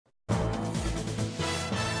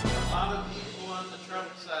Trump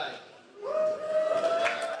side.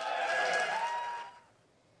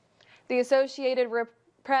 The Associated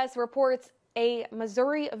Press reports a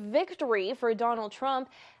Missouri victory for Donald Trump.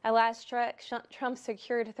 At last check, Trump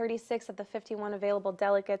secured 36 of the 51 available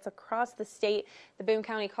delegates across the state. The Boone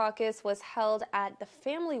County caucus was held at the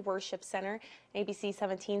Family Worship Center. ABC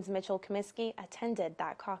 17's Mitchell Comiskey attended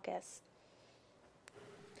that caucus.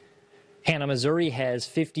 Hannah, Missouri has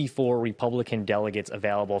 54 Republican delegates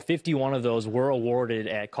available. 51 of those were awarded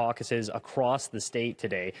at caucuses across the state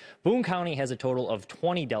today. Boone County has a total of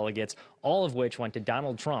 20 delegates, all of which went to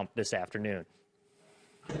Donald Trump this afternoon.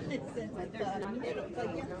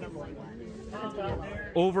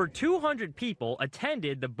 Over 200 people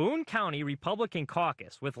attended the Boone County Republican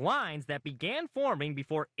caucus with lines that began forming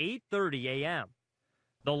before 8:30 a.m.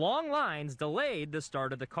 The long lines delayed the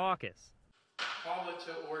start of the caucus. Call it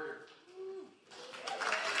to order.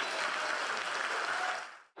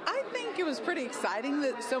 I think it was pretty exciting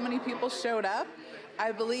that so many people showed up.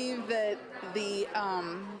 I believe that the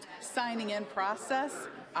signing in process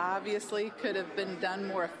obviously could have been done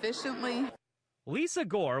more efficiently. Lisa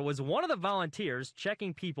Gore was one of the volunteers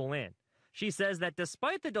checking people in. She says that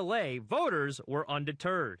despite the delay, voters were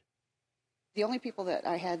undeterred. The only people that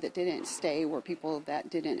I had that didn't stay were people that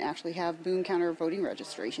didn't actually have Boone County voting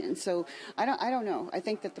registration. So I don't know. I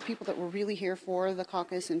think that the people that were really here for the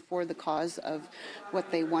caucus and for the cause of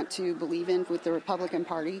what they want to believe in with the Republican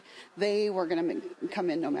Party, they were going to come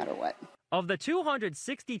in no matter what. Of the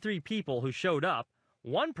 263 people who showed up,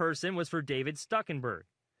 one person was for David Stuckenberg.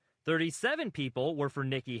 37 people were for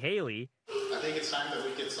Nikki Haley. I think it's time that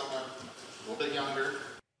we get someone a little bit younger.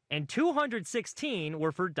 And 216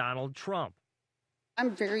 were for Donald Trump.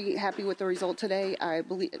 I'm very happy with the result today.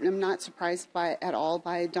 I'm not surprised at all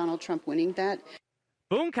by Donald Trump winning that.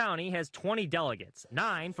 Boone County has 20 delegates,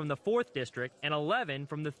 9 from the 4th District and 11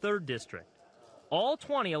 from the 3rd District. All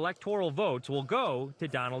 20 electoral votes will go to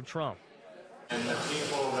Donald Trump. And the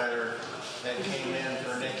people that came in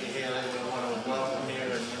for Nikki Haley, we want to welcome you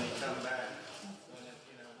and when you come back.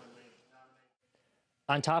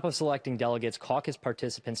 On top of selecting delegates, caucus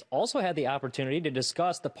participants also had the opportunity to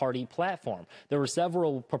discuss the party platform. There were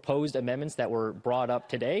several proposed amendments that were brought up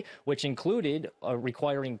today, which included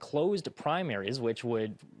requiring closed primaries, which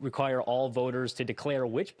would require all voters to declare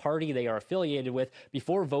which party they are affiliated with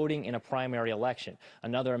before voting in a primary election.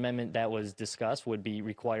 Another amendment that was discussed would be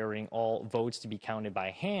requiring all votes to be counted by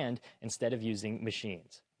hand instead of using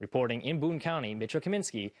machines. Reporting in Boone County, Mitchell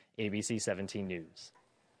Comiskey, ABC 17 News.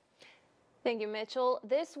 Thank you, Mitchell.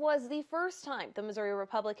 This was the first time the Missouri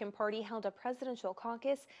Republican Party held a presidential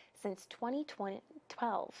caucus since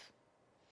 2012.